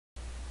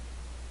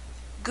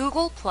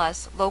Google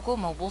plus local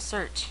mobile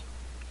search.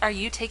 Are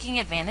you taking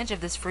advantage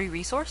of this free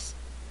resource?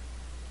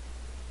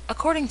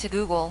 According to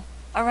Google,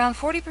 around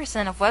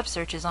 40% of web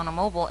searches on a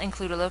mobile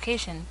include a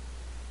location.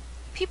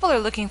 People are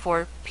looking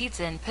for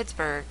pizza in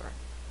Pittsburgh, or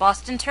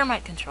Boston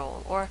termite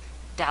control, or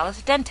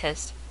Dallas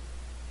dentist.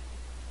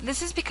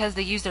 This is because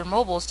they use their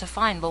mobiles to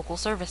find local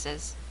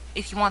services.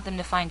 If you want them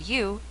to find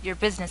you, your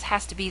business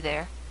has to be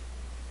there.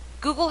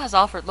 Google has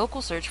offered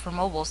local search for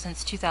mobile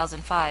since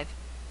 2005.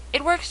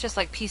 It works just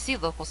like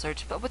PC local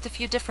search, but with a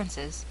few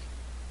differences.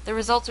 The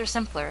results are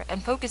simpler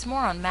and focus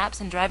more on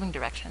maps and driving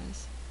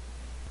directions.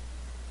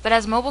 But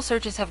as mobile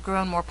searches have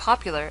grown more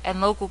popular and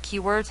local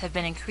keywords have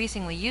been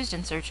increasingly used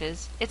in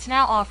searches, it's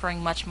now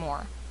offering much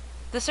more.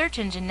 The search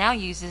engine now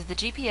uses the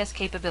GPS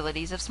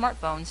capabilities of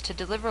smartphones to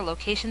deliver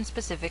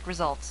location-specific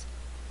results.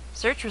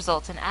 Search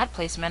results and ad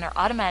placement are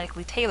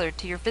automatically tailored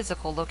to your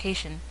physical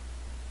location.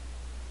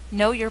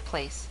 Know your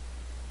place.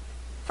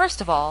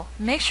 First of all,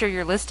 make sure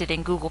you're listed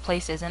in Google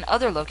Places and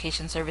other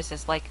location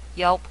services like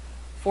Yelp,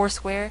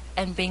 Foursquare,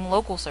 and Bing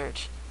Local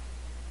Search.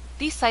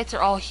 These sites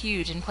are all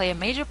huge and play a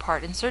major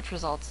part in search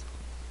results.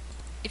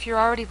 If you're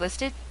already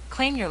listed,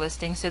 claim your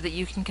listing so that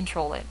you can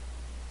control it.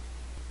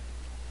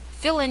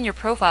 Fill in your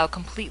profile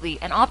completely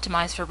and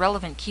optimize for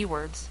relevant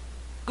keywords.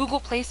 Google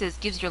Places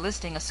gives your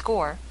listing a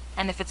score,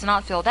 and if it's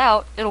not filled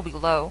out, it'll be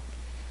low.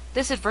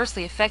 This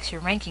adversely affects your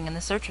ranking in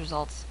the search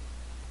results.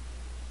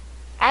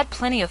 Add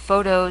plenty of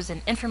photos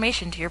and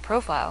information to your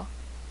profile.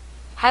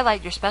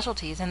 Highlight your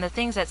specialties and the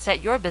things that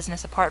set your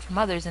business apart from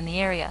others in the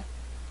area.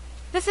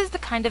 This is the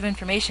kind of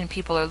information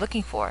people are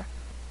looking for.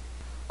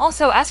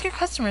 Also, ask your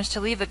customers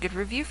to leave a good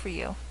review for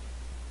you.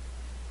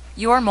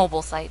 Your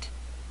mobile site.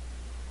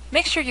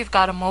 Make sure you've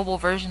got a mobile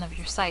version of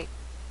your site.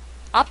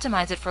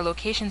 Optimize it for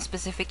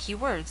location-specific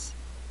keywords.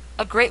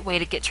 A great way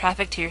to get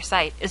traffic to your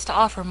site is to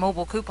offer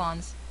mobile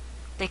coupons.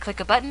 They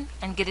click a button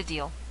and get a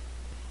deal.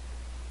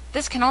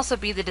 This can also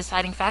be the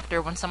deciding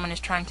factor when someone is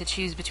trying to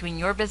choose between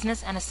your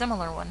business and a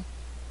similar one.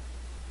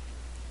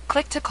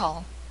 Click to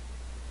call.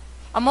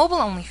 A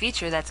mobile-only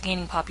feature that's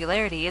gaining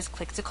popularity is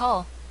click to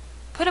call.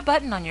 Put a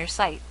button on your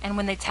site, and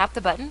when they tap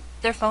the button,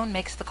 their phone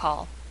makes the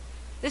call.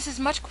 This is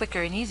much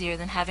quicker and easier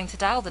than having to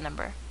dial the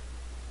number.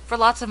 For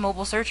lots of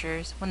mobile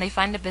searchers, when they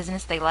find a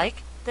business they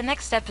like, the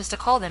next step is to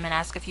call them and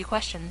ask a few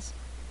questions.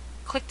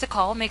 Click to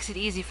call makes it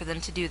easy for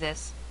them to do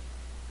this.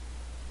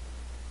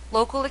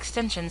 Local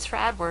extensions for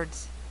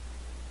AdWords.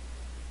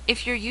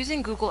 If you're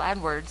using Google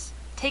AdWords,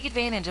 take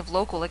advantage of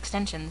local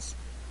extensions.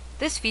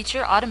 This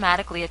feature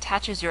automatically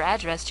attaches your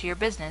address to your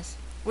business,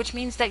 which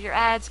means that your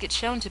ads get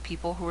shown to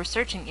people who are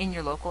searching in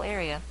your local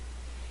area.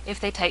 If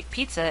they type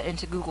pizza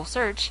into Google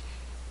search,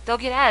 they'll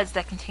get ads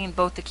that contain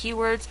both the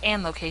keywords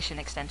and location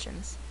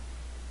extensions.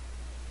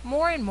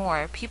 More and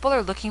more, people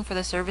are looking for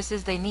the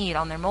services they need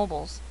on their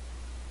mobiles.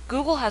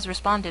 Google has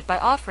responded by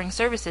offering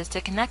services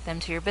to connect them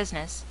to your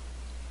business.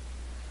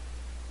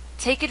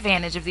 Take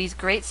advantage of these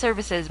great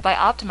services by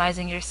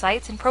optimizing your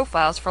sites and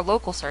profiles for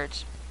local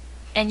search,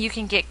 and you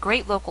can get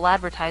great local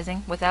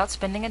advertising without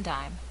spending a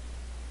dime.